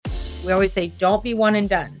We always say, don't be one and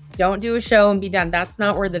done. Don't do a show and be done. That's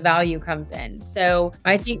not where the value comes in. So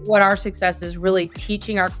I think what our success is really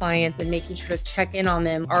teaching our clients and making sure to check in on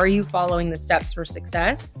them. Are you following the steps for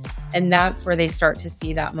success? And that's where they start to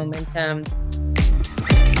see that momentum.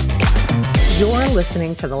 You're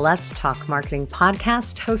listening to the Let's Talk Marketing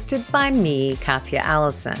podcast hosted by me, Katya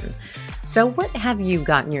Allison. So what have you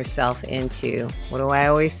gotten yourself into? What do I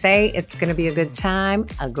always say? It's going to be a good time,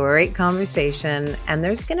 a great conversation, and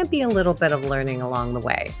there's going to be a little bit of learning along the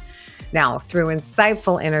way. Now, through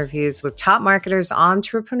insightful interviews with top marketers,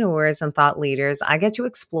 entrepreneurs, and thought leaders, I get to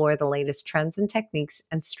explore the latest trends and techniques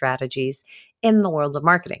and strategies in the world of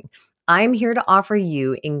marketing. I'm here to offer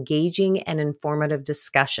you engaging and informative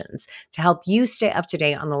discussions to help you stay up to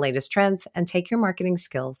date on the latest trends and take your marketing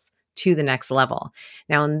skills to the next level.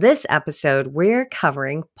 Now, in this episode, we're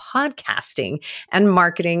covering podcasting and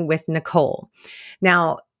marketing with Nicole.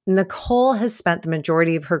 Now, Nicole has spent the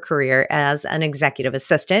majority of her career as an executive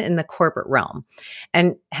assistant in the corporate realm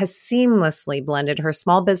and has seamlessly blended her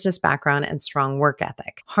small business background and strong work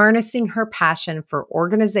ethic. Harnessing her passion for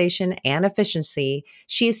organization and efficiency,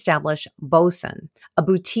 she established Bosun, a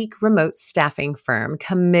boutique remote staffing firm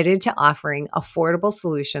committed to offering affordable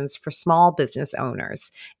solutions for small business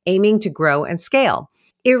owners, aiming to grow and scale,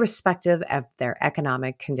 irrespective of their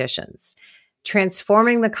economic conditions.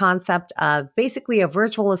 Transforming the concept of basically a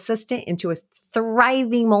virtual assistant into a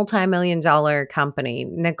thriving multi-million-dollar company,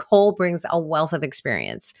 Nicole brings a wealth of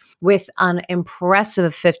experience with an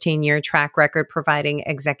impressive 15-year track record providing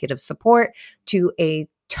executive support to a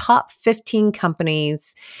top 15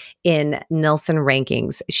 companies in Nielsen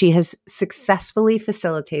rankings. She has successfully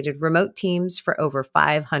facilitated remote teams for over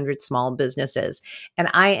 500 small businesses. And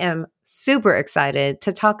I am super excited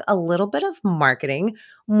to talk a little bit of marketing,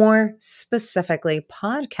 more specifically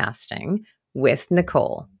podcasting with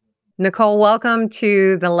Nicole. Nicole, welcome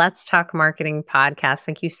to the Let's Talk Marketing podcast.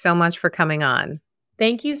 Thank you so much for coming on.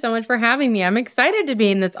 Thank you so much for having me. I'm excited to be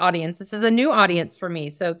in this audience. This is a new audience for me,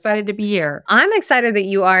 so excited to be here. I'm excited that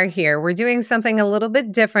you are here. We're doing something a little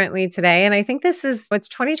bit differently today, and I think it's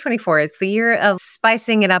 2024. It's the year of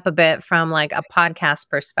spicing it up a bit from like a podcast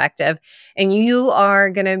perspective, and you are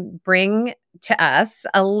going to bring to us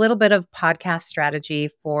a little bit of podcast strategy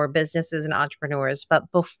for businesses and entrepreneurs.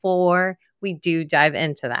 But before we do dive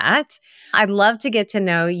into that, I'd love to get to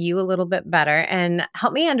know you a little bit better and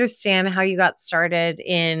help me understand how you got started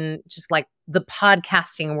in just like the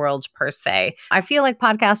podcasting world per se. I feel like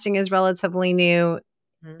podcasting is relatively new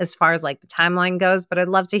as far as like the timeline goes, but I'd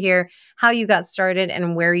love to hear how you got started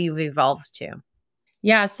and where you've evolved to.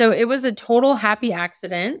 Yeah, so it was a total happy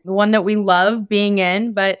accident, the one that we love being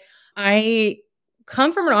in, but I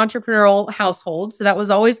come from an entrepreneurial household, so that was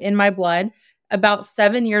always in my blood. About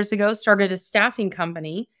 7 years ago, started a staffing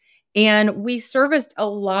company, and we serviced a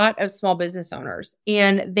lot of small business owners,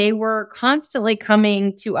 and they were constantly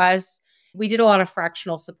coming to us. We did a lot of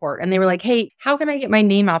fractional support, and they were like, hey, how can I get my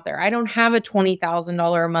name out there? I don't have a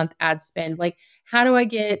 $20,000 a month ad spend. Like, how do I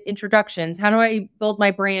get introductions? How do I build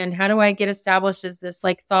my brand? How do I get established as this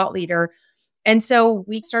like thought leader? And so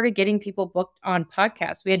we started getting people booked on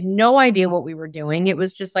podcasts. We had no idea what we were doing. It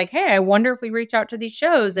was just like, hey, I wonder if we reach out to these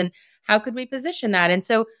shows and how could we position that? And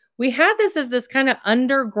so we had this as this kind of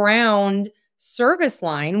underground service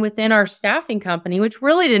line within our staffing company, which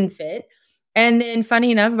really didn't fit. And then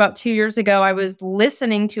funny enough, about 2 years ago, I was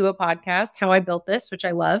listening to a podcast, How I Built This, which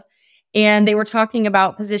I love. And they were talking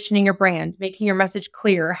about positioning your brand, making your message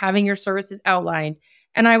clear, having your services outlined.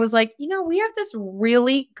 And I was like, we have this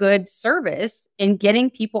really good service in getting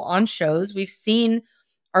people on shows. We've seen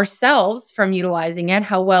ourselves from utilizing it,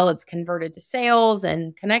 how well it's converted to sales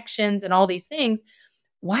and connections and all these things.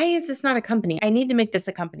 Why is this not a company? I need to make this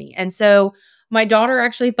a company. And so my daughter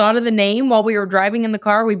actually thought of the name while we were driving in the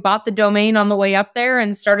car. We bought the domain on the way up there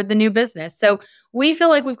and started the new business. So we feel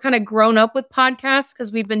like we've kind of grown up with podcasts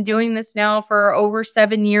because we've been doing this now for over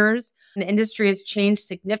 7 years. The industry has changed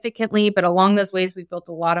significantly, but along those ways, we've built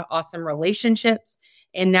a lot of awesome relationships.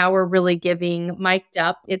 And now we're really giving Mic'd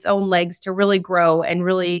Up its own legs to really grow and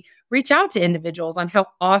really reach out to individuals on how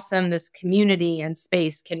awesome this community and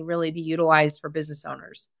space can really be utilized for business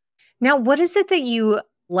owners. Now, what is it that you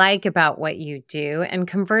like about what you do? And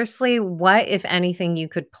conversely, what, if anything, you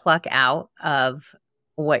could pluck out of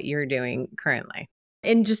what you're doing currently?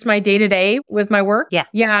 In just my day-to-day with my work? Yeah.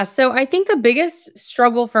 Yeah. So I think the biggest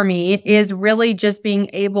struggle for me is really just being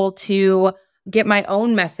able to get my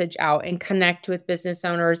own message out and connect with business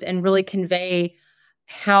owners and really convey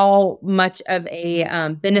how much of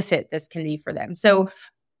a benefit this can be for them. So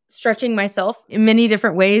stretching myself in many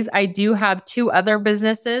different ways, I do have 2 other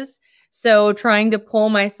businesses. So trying to pull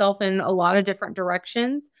myself in a lot of different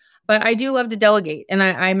directions. But I do love to delegate, and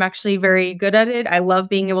I'm actually very good at it. I love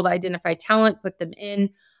being able to identify talent, put them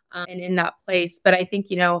in and in that place. But I think,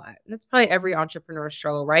 that's probably every entrepreneur's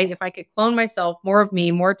struggle, right? If I could clone myself, more of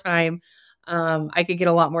me, more time, I could get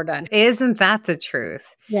a lot more done. Isn't that the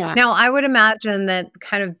truth? Yeah. Now, I would imagine that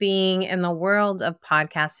kind of being in the world of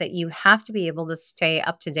podcasts that you have to be able to stay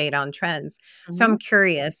up to date on trends. So Mhm. I'm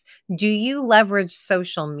curious, do you leverage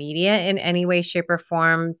social media in any way, shape, or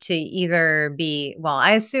form to either be, well,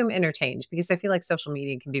 I assume entertained because I feel like social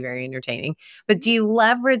media can be very entertaining, but do you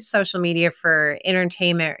leverage social media for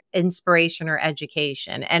entertainment, inspiration, or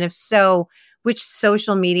education? And if so, which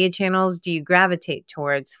social media channels do you gravitate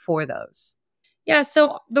towards for those? Yeah.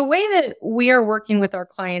 So the way that we are working with our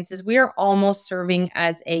clients is we are almost serving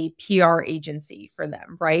as a PR agency for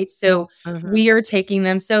them, right? So Mhm. we are taking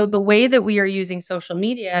them. So the way that we are using social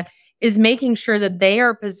media is making sure that they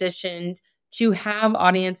are positioned to have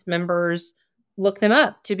audience members look them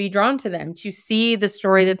up, to be drawn to them, to see the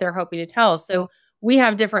story that they're hoping to tell. So we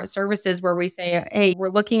have different services where we say, hey,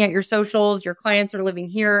 we're looking at your socials, your clients are living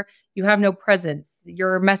here, you have no presence,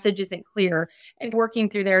 your message isn't clear and working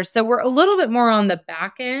through there. So we're a little bit more on the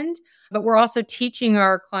back end, but we're also teaching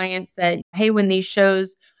our clients that, hey, when these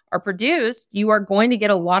shows are produced, you are going to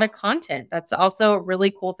get a lot of content. That's also a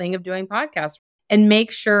really cool thing of doing podcasts and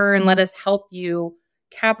make sure and let us help you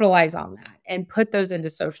capitalize on that and put those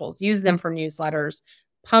into socials, use them for newsletters,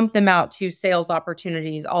 pump them out to sales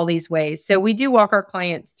opportunities, all these ways. So we do walk our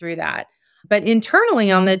clients through that. But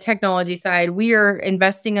internally on the technology side, we are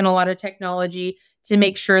investing in a lot of technology to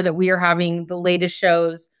make sure that we are having the latest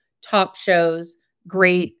shows, top shows,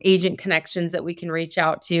 great agent connections that we can reach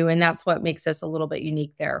out to. And that's what makes us a little bit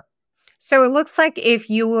unique there. So it looks like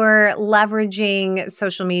if you were leveraging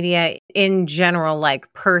social media in general, like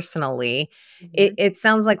personally, it, Mhm. it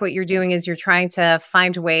sounds like what you're doing is you're trying to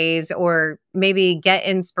find ways or maybe get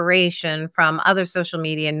inspiration from other social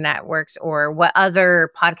media networks or what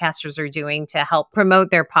other podcasters are doing to help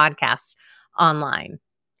promote their podcasts online.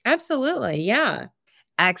 Absolutely. Yeah.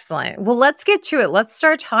 Excellent. Well, let's get to it. Let's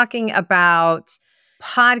start talking about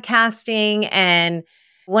podcasting. And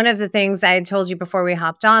one of the things I had told you before we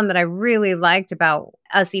hopped on that I really liked about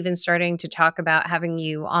us even starting to talk about having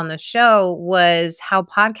you on the show was how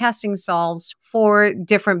podcasting solves for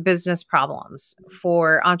different business problems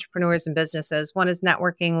for entrepreneurs and businesses. One is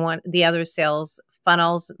networking, one the other is sales,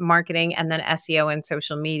 funnels, marketing, and then SEO and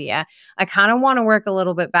social media. I kind of want to work a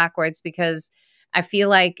little bit backwards because I feel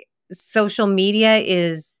like social media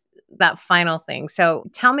is that final thing. So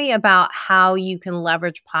tell me about how you can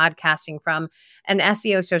leverage podcasting from an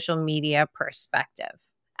SEO social media perspective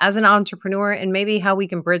as an entrepreneur and maybe how we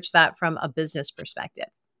can bridge that from a business perspective.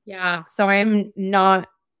 Yeah. So I am not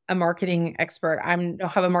a marketing expert. I don't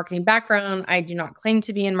have a marketing background. I do not claim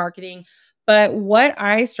to be in marketing. But what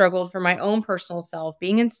I struggled for my own personal self,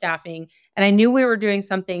 being in staffing, and I knew we were doing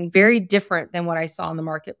something very different than what I saw in the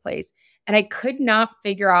marketplace. And I could not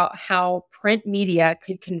figure out how print media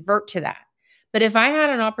could convert to that. But if I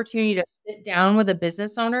had an opportunity to sit down with a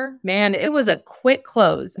business owner, man, it was a quick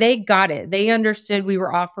close. They got it. They understood we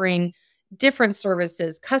were offering different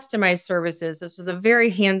services, customized services. This was a very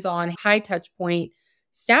hands on, high touch point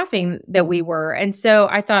staffing that we were. And so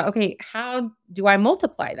I thought, okay, how do I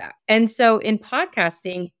multiply that? And so in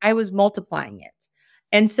podcasting, I was multiplying it.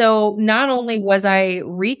 And so not only was I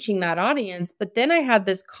reaching that audience, but then I had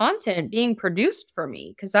this content being produced for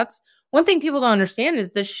me. Cause that's one thing people don't understand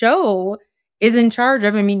is the show is in charge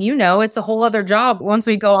of, I mean, it's a whole other job once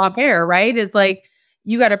we go off air, right? Is like,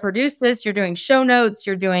 you got to produce this, you're doing show notes,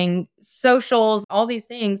 you're doing socials, all these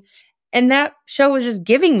things. And that show was just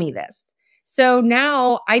giving me this. So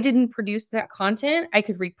now I didn't produce that content. I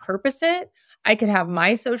could repurpose it. I could have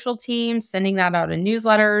my social team sending that out in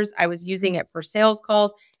newsletters. I was using it for sales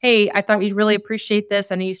calls. Hey, I thought you'd really appreciate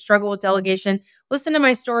this. I know you struggle with delegation. Listen to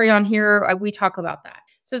my story on here. We talk about that.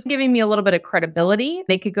 So it's giving me a little bit of credibility.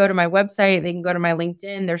 They could go to my website, they can go to my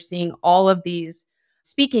LinkedIn. They're seeing all of these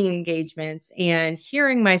speaking engagements and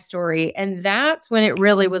hearing my story. And that's when it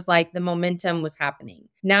really was like the momentum was happening.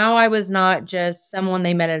 Now I was not just someone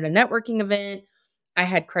they met at a networking event. I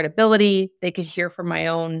had credibility. They could hear from my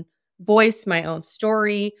own voice, my own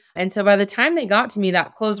story. And so by the time they got to me,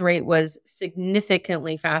 that close rate was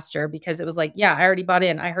significantly faster because it was like, yeah, I already bought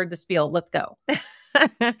in. I heard the spiel. Let's go.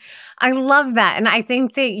 I love that. And I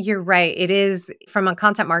think that you're right. It is from a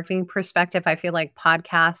content marketing perspective, I feel like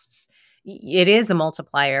podcasts, it is a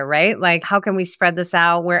multiplier, right? Like, how can we spread this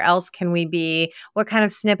out? Where else can we be? What kind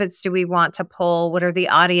of snippets do we want to pull? What are the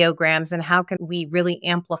audiograms? And how can we really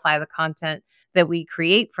amplify the content that we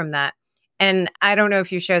create from that? And I don't know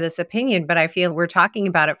if you share this opinion, but I feel we're talking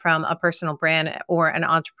about it from a personal brand or an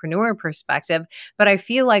entrepreneur perspective. But I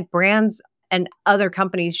feel like brands and other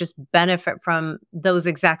companies just benefit from those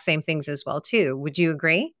exact same things as well, too. Would you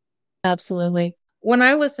agree? Absolutely. When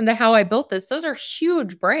I listened to How I Built This, those are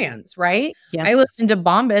huge brands, right? Yeah. I listened to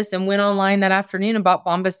Bombas and went online that afternoon and bought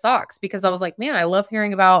Bombas socks because I was like, man, I love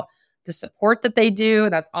hearing about the support that they do.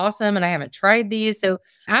 That's awesome. And I haven't tried these. So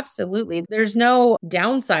absolutely. There's no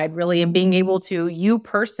downside really in being able to, you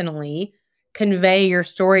personally, convey your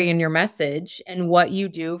story and your message and what you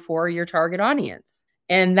do for your target audience.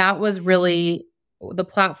 And that was really the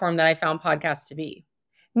platform that I found podcasts to be.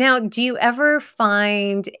 Now, do you ever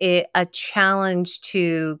find it a challenge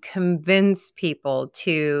to convince people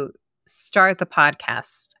to start the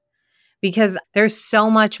podcast? Because there's so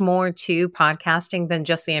much more to podcasting than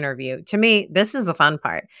just the interview. To me, this is the fun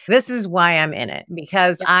part. This is why I'm in it,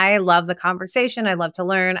 because I love the conversation. I love to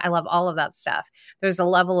learn. I love all of that stuff. There's a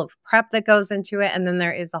level of prep that goes into it. And then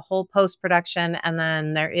there is a whole post-production. And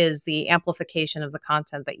then there is the amplification of the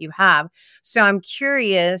content that you have. So I'm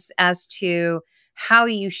curious as to how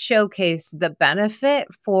you showcase the benefit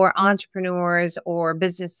for entrepreneurs or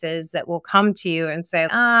businesses that will come to you and say,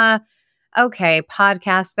 okay,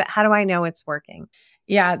 podcast, but how do I know it's working?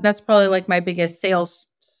 Yeah, that's probably like my biggest sales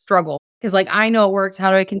struggle because like I know it works.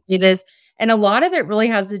 How do I continue this? And a lot of it really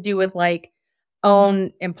has to do with like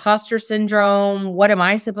own imposter syndrome. What am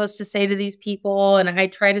I supposed to say to these people? And I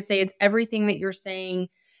try to say it's everything that you're saying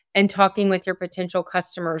and talking with your potential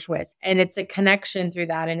customers with. And it's a connection through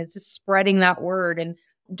that. And it's just spreading that word. And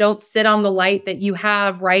don't sit on the light that you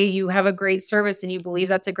have, right? You have a great service and you believe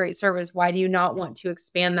that's a great service. Why do you not want to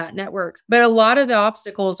expand that network? But a lot of the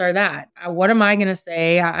obstacles are that. What am I going to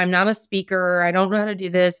say? I'm not a speaker. I don't know how to do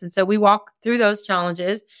this. And so we walk through those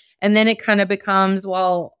challenges. And then it kind of becomes,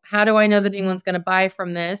 well, how do I know that anyone's going to buy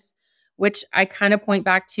from this? Which I kind of point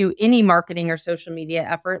back to any marketing or social media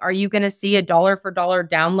effort. Are you going to see a dollar for dollar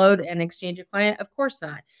download and exchange a client? Of course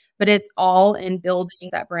not. But it's all in building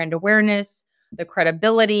that brand awareness, the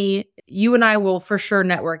credibility. You and I will for sure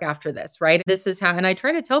network after this, right? This is how, and I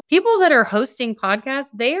try to tell people that are hosting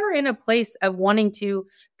podcasts, they are in a place of wanting to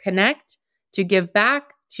connect, to give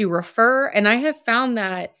back, to refer. And I have found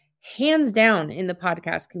that hands down in the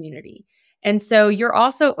podcast community. And so you're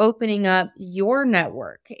also opening up your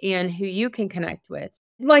network and who you can connect with.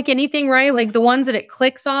 Like anything, right? Like the ones that it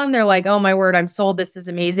clicks on, they're like, oh my word, I'm sold. This is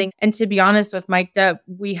amazing. And to be honest with Mic'd Up,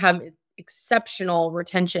 we have exceptional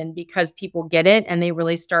retention because people get it and they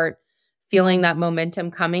really start feeling that momentum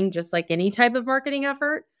coming, just like any type of marketing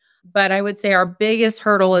effort. But I would say our biggest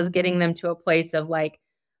hurdle is getting them to a place of like,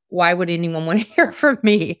 why would anyone want to hear from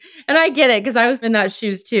me? And I get it because I was in that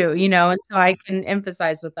shoes too, and so I can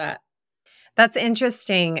emphasize with that. That's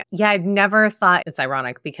interesting. Yeah, I'd never thought it's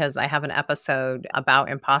ironic because I have an episode about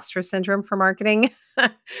imposter syndrome for marketing,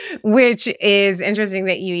 which is interesting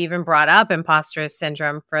that you even brought up imposter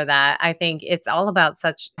syndrome for that. I think it's all about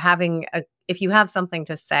if you have something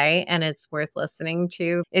to say and it's worth listening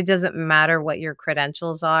to, it doesn't matter what your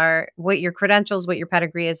credentials are, what your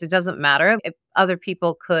pedigree is. It doesn't matter if other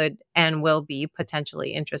people could and will be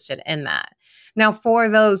potentially interested in that. Now, for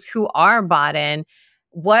those who are bought in,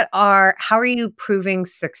 how are you proving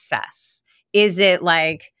success? Is it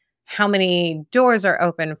like how many doors are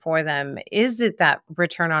open for them? Is it that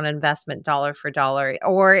return on investment dollar for dollar?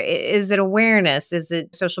 Or is it awareness? Is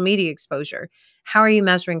it social media exposure? How are you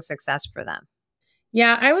measuring success for them?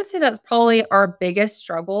 Yeah, I would say that's probably our biggest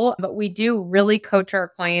struggle, but we do really coach our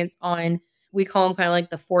clients on, we call them kind of like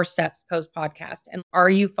the 4 steps post podcast. And are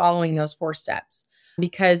you following those 4 steps?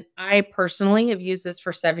 Because I personally have used this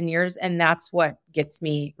for 7 years and that's what gets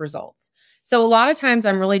me results. So a lot of times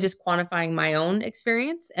I'm really just quantifying my own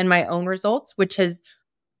experience and my own results, which has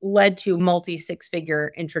led to multi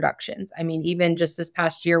 6-figure introductions. I mean, even just this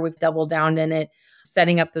past year, we've doubled down in it,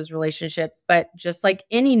 setting up those relationships. But just like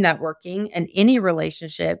any networking and any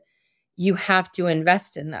relationship, you have to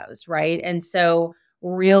invest in those, right? And so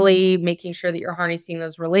really making sure that you're harnessing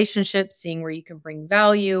those relationships, seeing where you can bring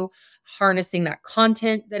value, harnessing that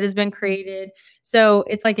content that has been created. So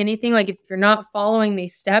it's like anything, like if you're not following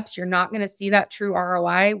these steps, you're not going to see that true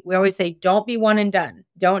ROI. We always say, don't be one and done.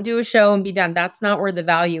 Don't do a show and be done. That's not where the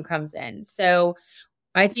value comes in. So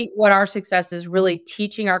I think what our success is really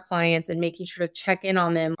teaching our clients and making sure to check in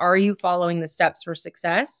on them. Are you following the steps for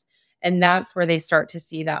success? And that's where they start to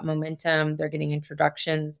see that momentum. They're getting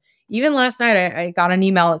introductions. Even last night, I got an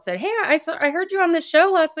email that said, hey, I heard you on this show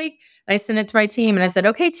last week. And I sent it to my team and I said,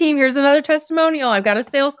 okay, team, here's another testimonial. I've got a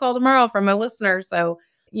sales call tomorrow from a listener. So,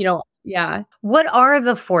 Yeah. What are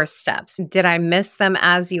the 4 steps? Did I miss them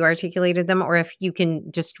as you articulated them, or if you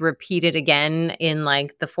can just repeat it again in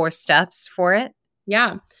like the 4 steps for it?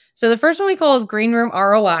 Yeah. So the first one we call is green room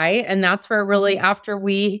ROI. And that's where really after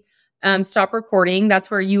we stop recording, that's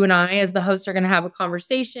where you and I as the host are going to have a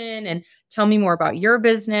conversation and tell me more about your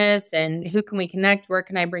business and who can we connect, where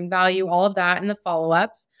can I bring value, all of that and the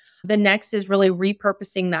follow-ups. The next is really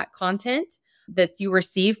repurposing that content that you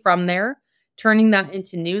receive from there, turning that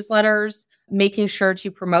into newsletters, making sure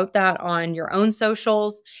to promote that on your own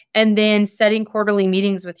socials, and then setting quarterly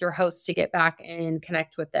meetings with your hosts to get back and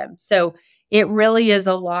connect with them. So it really is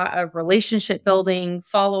a lot of relationship building,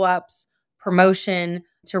 follow-ups, promotion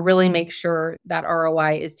to really make sure that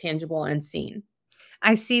ROI is tangible and seen.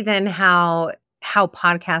 I see then how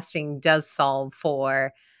podcasting does solve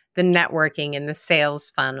for the networking and the sales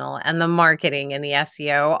funnel and the marketing and the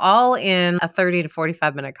SEO all in a 30 to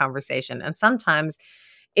 45 minute conversation. And sometimes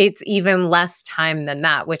it's even less time than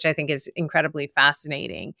that, which I think is incredibly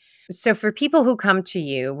fascinating. So, for people who come to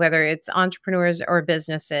you, whether it's entrepreneurs or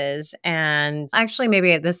businesses, and actually,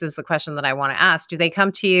 maybe this is the question that I want to ask, do they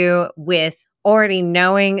come to you with already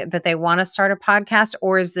knowing that they want to start a podcast,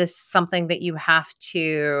 or is this something that you have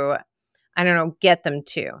to, I don't know, get them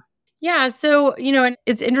to? Yeah. So, and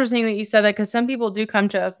it's interesting that you said that because some people do come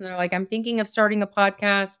to us and they're like, I'm thinking of starting a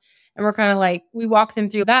podcast. And we're kind of like, we walk them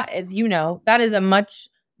through that. As you know, that is a much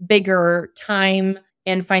bigger time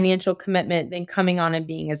and financial commitment than coming on and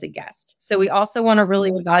being as a guest. So we also want to really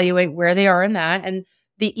evaluate where they are in that. And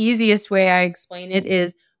the easiest way I explain it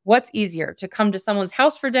is what's easier to come to someone's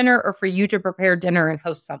house for dinner or for you to prepare dinner and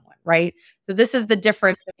host someone, right? So this is the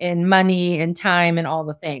difference in money and time and all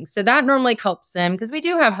the things. So that normally helps them because we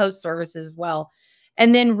do have host services as well.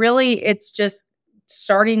 And then really it's just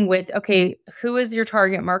starting with, okay, who is your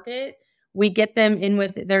target market? We get them in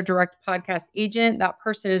with their direct podcast agent. That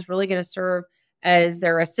person is really going to serve as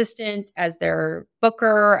their assistant, as their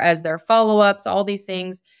booker, as their follow-ups, all these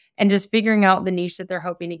things, and just figuring out the niche that they're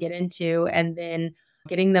hoping to get into and then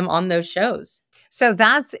getting them on those shows. So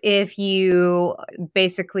that's if you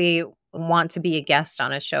basically want to be a guest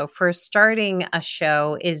on a show. For starting a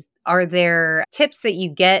show, are there tips that you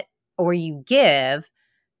get or you give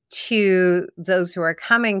to those who are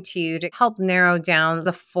coming to you to help narrow down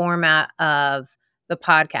the format of the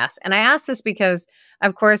podcast? And I ask this because,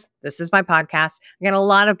 of course, this is my podcast. I get a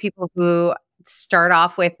lot of people who start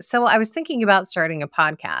off with, so I was thinking about starting a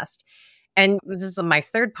podcast. And this is my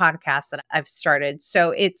 3rd podcast that I've started.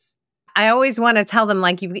 So I always want to tell them,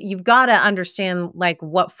 like, you've got to understand, like,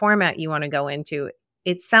 what format you want to go into.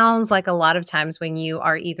 It sounds like a lot of times when you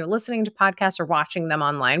are either listening to podcasts or watching them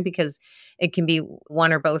online, because it can be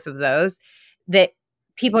one or both of those, that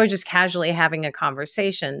people are just casually having a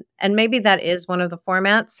conversation. And maybe that is one of the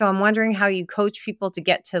formats. So I'm wondering how you coach people to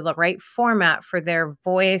get to the right format for their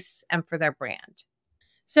voice and for their brand.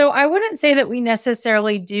 So I wouldn't say that we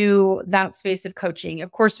necessarily do that space of coaching.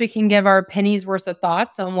 Of course, we can give our pennies worth of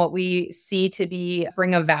thoughts on what we see to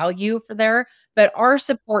bring a value for there, but our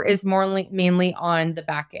support is mainly on the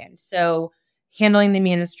back end. So handling the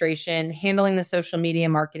administration, handling the social media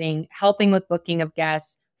marketing, helping with booking of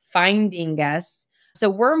guests, finding guests. So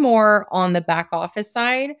we're more on the back office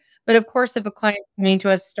side. But of course, if a client is coming to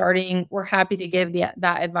us starting, we're happy to give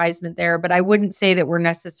that advisement there. But I wouldn't say that we're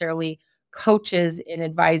necessarily coaches in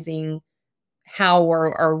advising how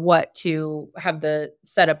or what to have the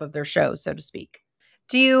setup of their show, so to speak.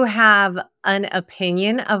 Do you have an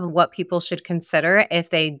opinion of what people should consider if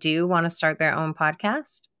they do want to start their own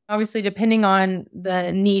podcast? Obviously, depending on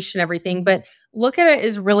the niche and everything, but look at it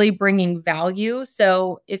as really bringing value.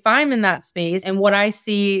 So if I'm in that space and what I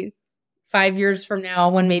see 5 years from now,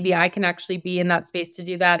 when maybe I can actually be in that space to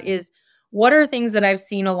do that, is what are things that I've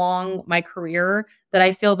seen along my career that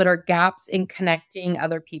I feel that are gaps in connecting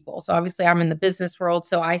other people? So obviously I'm in the business world,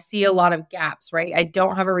 so I see a lot of gaps, right? I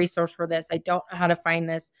don't have a resource for this. I don't know how to find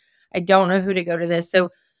this. I don't know who to go to this. So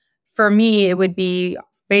for me, it would be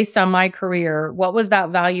based on my career, what was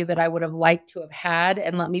that value that I would have liked to have had?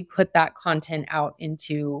 And let me put that content out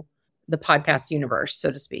into the podcast universe,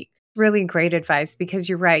 so to speak. Really great advice, because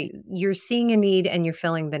you're right. You're seeing a need and you're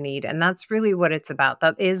filling the need. And that's really what it's about.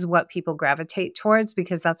 That is what people gravitate towards,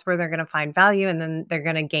 because that's where they're going to find value. And then they're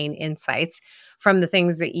going to gain insights from the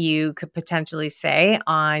things that you could potentially say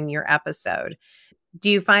on your episode. Do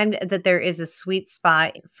you find that there is a sweet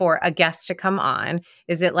spot for a guest to come on?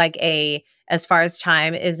 Is it like as far as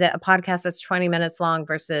time, is it a podcast that's 20 minutes long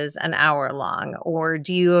versus an hour long? Or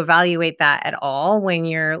do you evaluate that at all when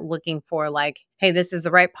you're looking for, like, hey, this is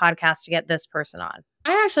the right podcast to get this person on?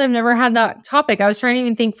 I actually have never had that topic. I was trying to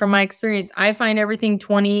even think from my experience. I find everything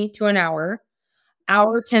 20 to an hour.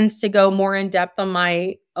 hour tends to go more in depth on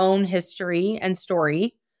my own history and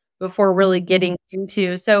story before really getting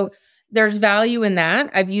into. So there's value in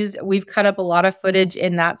that. We've cut up a lot of footage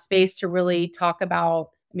in that space to really talk about.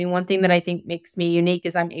 I mean, one thing that I think makes me unique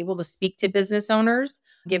is I'm able to speak to business owners,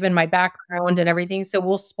 given my background and everything. So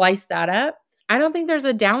we'll splice that up. I don't think there's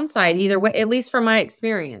a downside either way, at least from my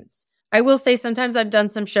experience. I will say sometimes I've done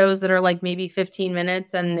some shows that are like maybe 15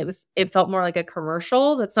 minutes and it felt more like a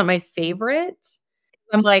commercial. That's not my favorite.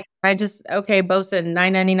 I'm like, okay, Bosun,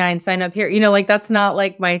 $9.99, sign up here. Like that's not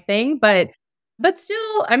like my thing, but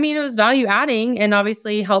still, I mean, it was value adding and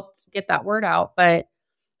obviously helped get that word out. But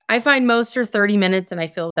I find most are 30 minutes and I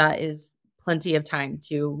feel that is plenty of time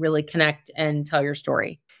to really connect and tell your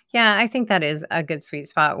story. Yeah, I think that is a good sweet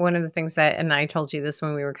spot. One of the things that, and I told you this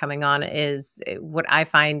when we were coming on, is what I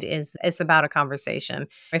find is it's about a conversation.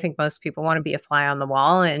 I think most people want to be a fly on the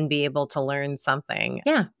wall and be able to learn something.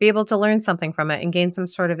 Yeah, be able to learn something from it and gain some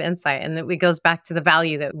sort of insight. And it goes back to the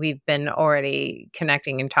value that we've been already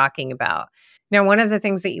connecting and talking about. Now, one of the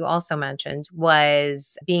things that you also mentioned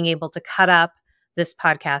was being able to cut up this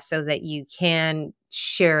podcast so that you can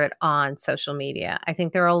share it on social media. I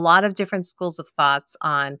think there are a lot of different schools of thoughts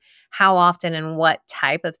on how often and what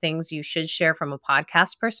type of things you should share from a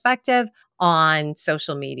podcast perspective on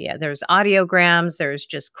social media. There's audiograms, there's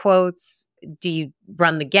just quotes. Do you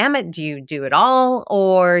run the gamut? Do you do it all?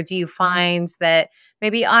 Or do you find that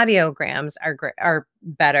maybe audiograms are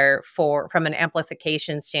better from an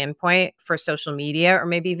amplification standpoint for social media, or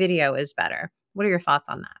maybe video is better? What are your thoughts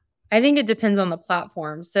on that? I think it depends on the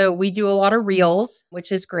platform. So we do a lot of reels, which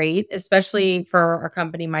is great, especially for our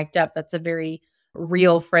company, Mic'd Up. That's a very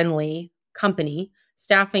reel friendly company.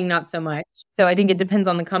 Staffing, not so much. So I think it depends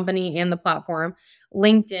on the company and the platform.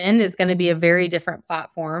 LinkedIn is going to be a very different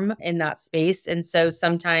platform in that space. And so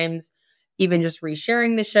sometimes even just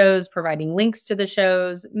resharing the shows, providing links to the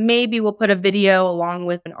shows, maybe we'll put a video along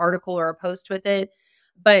with an article or a post with it.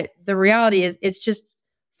 But the reality is it's just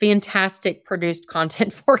fantastic produced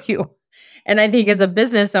content for you. And I think as a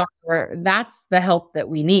business owner, that's the help that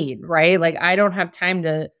we need, right? Like I don't have time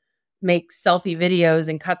to make selfie videos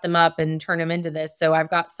and cut them up and turn them into this. So I've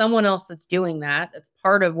got someone else that's doing that. That's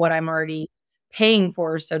part of what I'm already paying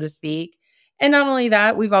for, so to speak. And not only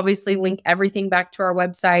that, we've obviously linked everything back to our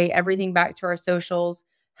website, everything back to our socials,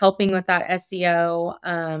 helping with that SEO,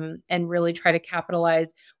 and really try to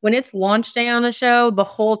capitalize. When it's launch day on a show, the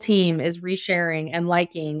whole team is resharing and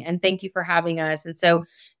liking and thank you for having us. And so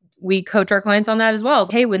we coach our clients on that as well.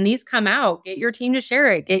 Hey, when these come out, get your team to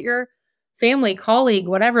share it, get your family, colleague,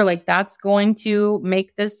 whatever, like that's going to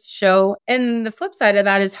make this show. And the flip side of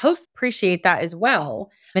that is hosts appreciate that as well.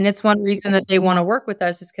 And it's one reason that they want to work with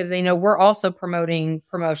us is because they know we're also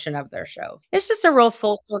promotion of their show. It's just a real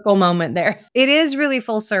full circle moment there. It is really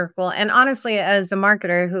full circle. And honestly, as a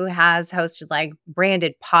marketer who has hosted like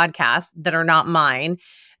branded podcasts that are not mine,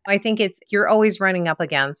 I think you're always running up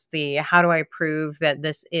against the how do I prove that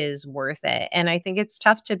this is worth it? And I think it's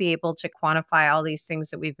tough to be able to quantify all these things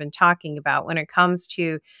that we've been talking about when it comes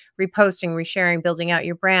to reposting, resharing, building out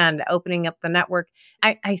your brand, opening up the network.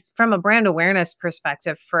 I from a brand awareness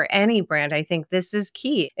perspective for any brand, I think this is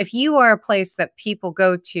key. If you are a place that people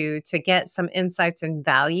go to get some insights and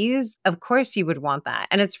values, of course you would want that.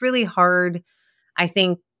 And it's really hard, I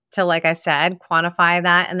think, to, like I said, quantify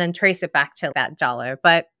that and then trace it back to that dollar.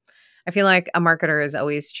 But I feel like a marketer is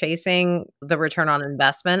always chasing the return on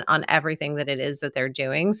investment on everything that it is that they're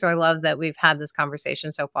doing. So I love that we've had this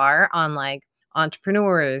conversation so far on like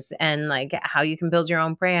entrepreneurs and like how you can build your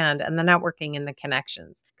own brand and the networking and the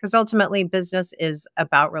connections. Because ultimately business is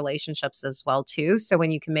about relationships as well too. So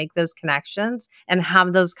when you can make those connections and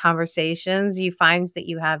have those conversations, you find that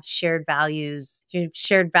you have shared values,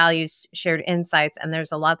 shared insights, and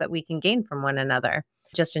there's a lot that we can gain from one another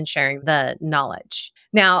just in sharing the knowledge.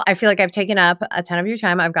 Now, I feel like I've taken up a ton of your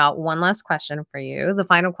time. I've got one last question for you. The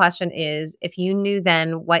final question is, if you knew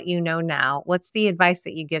then what you know now, what's the advice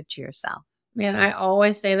that you give to yourself? Man, I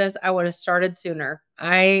always say this. I would have started sooner.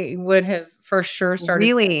 I would have for sure started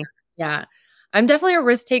sooner. Yeah. I'm definitely a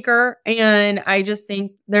risk taker. And I just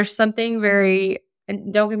think there's something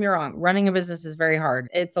and don't get me wrong, running a business is very hard.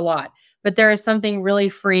 It's a lot. But there is something really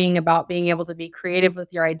freeing about being able to be creative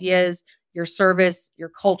with your ideas, your service, your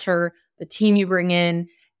culture, the team you bring in,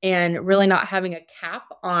 and really not having a cap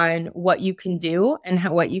on what you can do and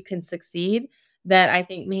what you can succeed. That I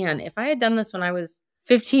think, man, if I had done this when I was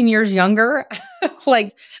 15 years younger, like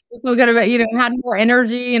this would have, had more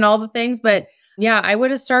energy and all the things. But yeah, I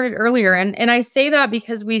would have started earlier. And I say that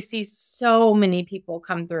because we see so many people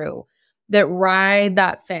come through that ride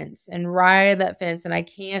that fence and I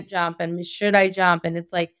can't jump. And should I jump? And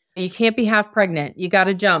it's like, You can't be half pregnant. You got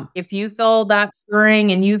to jump. If you feel that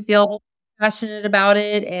stirring and you feel passionate about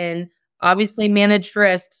it, and obviously managed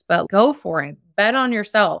risks, but go for it. Bet on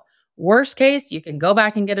yourself. Worst case, you can go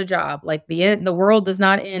back and get a job. Like the world does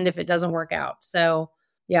not end if it doesn't work out. So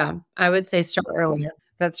yeah, I would say start early.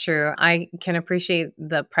 That's true. I can appreciate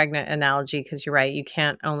the pregnant analogy because you're right. You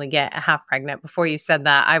can't only get half pregnant. Before you said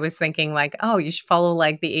that, I was thinking like, oh, you should follow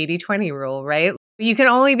like the 80-20 rule, right? You can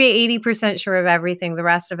only be 80% sure of everything. The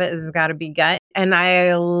rest of it has got to be gut. And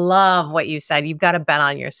I love what you said. You've got to bet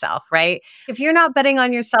on yourself, right? If you're not betting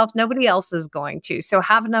on yourself, nobody else is going to. So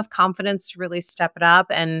have enough confidence to really step it up.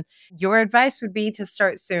 And your advice would be to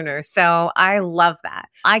start sooner. So I love that.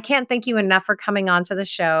 I can't thank you enough for coming on to the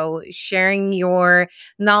show, sharing your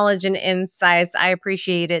knowledge and insights. I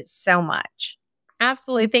appreciate it so much.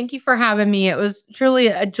 Absolutely. Thank you for having me. It was truly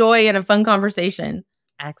a joy and a fun conversation.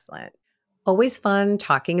 Excellent. Always fun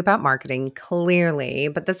talking about marketing, clearly.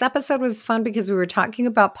 But this episode was fun because we were talking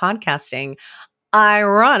about podcasting.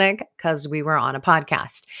 Ironic, because we were on a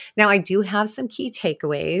podcast. Now, I do have some key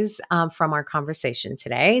takeaways from our conversation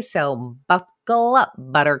today. So buckle up,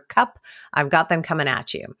 Buttercup. I've got them coming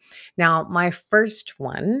at you. Now, my first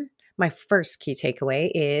key takeaway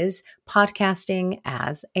is podcasting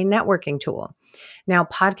as a networking tool. Now,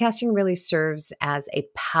 podcasting really serves as a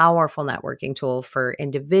powerful networking tool for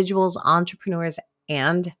individuals, entrepreneurs,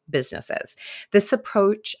 and businesses. This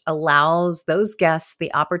approach allows those guests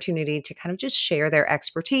the opportunity to kind of just share their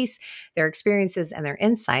expertise, their experiences, and their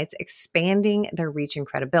insights, expanding their reach and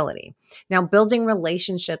credibility. Now, building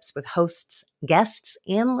relationships with hosts, guests,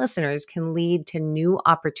 and listeners can lead to new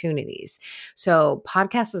opportunities. So,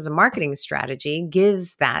 podcast as a marketing strategy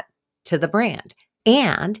gives that to the brand.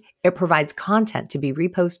 And it provides content to be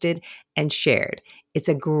reposted and shared. It's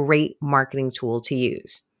a great marketing tool to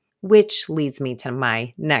use, which leads me to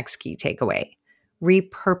my next key takeaway,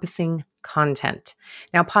 repurposing content.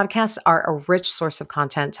 Now, podcasts are a rich source of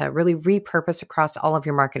content to really repurpose across all of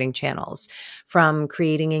your marketing channels, from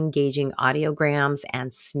creating engaging audiograms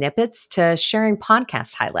and snippets to sharing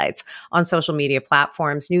podcast highlights on social media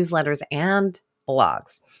platforms, newsletters, and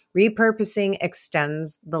blogs. Repurposing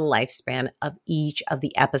extends the lifespan of each of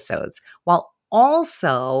the episodes while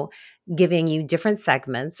also giving you different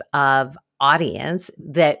segments of audience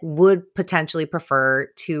that would potentially prefer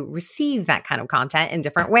to receive that kind of content in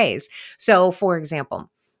different ways. So, for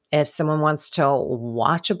example, if someone wants to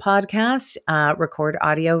watch a podcast, record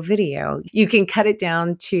audio, video, you can cut it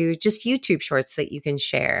down to just YouTube shorts that you can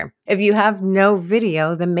share. If you have no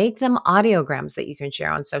video, then make them audiograms that you can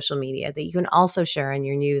share on social media that you can also share in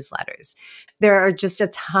your newsletters. There are just a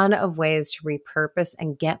ton of ways to repurpose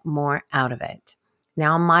and get more out of it.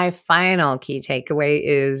 Now, my final key takeaway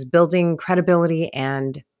is building credibility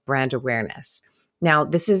and brand awareness. Now,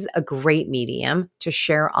 this is a great medium to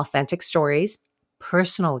share authentic stories,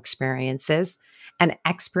 personal experiences, and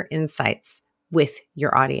expert insights with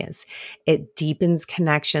your audience. It deepens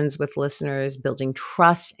connections with listeners, building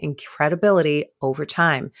trust and credibility over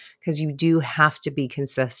time, because you do have to be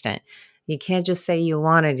consistent. You can't just say you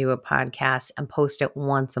want to do a podcast and post it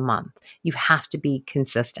once a month. You have to be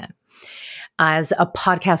consistent. As a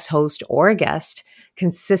podcast host or a guest,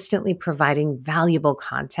 consistently providing valuable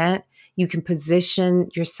content, you can position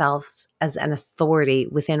yourselves as an authority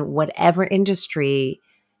within whatever industry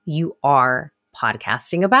you are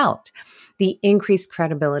podcasting about. The increased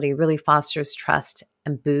credibility really fosters trust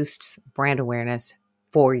and boosts brand awareness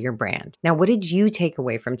for your brand. Now, what did you take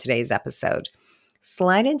away from today's episode?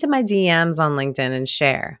 Slide into my DMs on LinkedIn and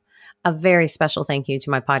share. A very special thank you to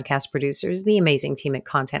my podcast producers, the amazing team at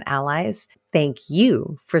Content Allies. Thank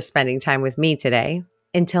you for spending time with me today.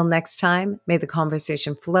 Until next time, may the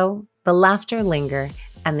conversation flow, the laughter linger,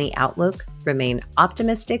 and the outlook remain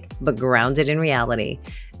optimistic but grounded in reality.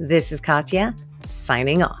 This is Katya,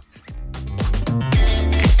 signing off.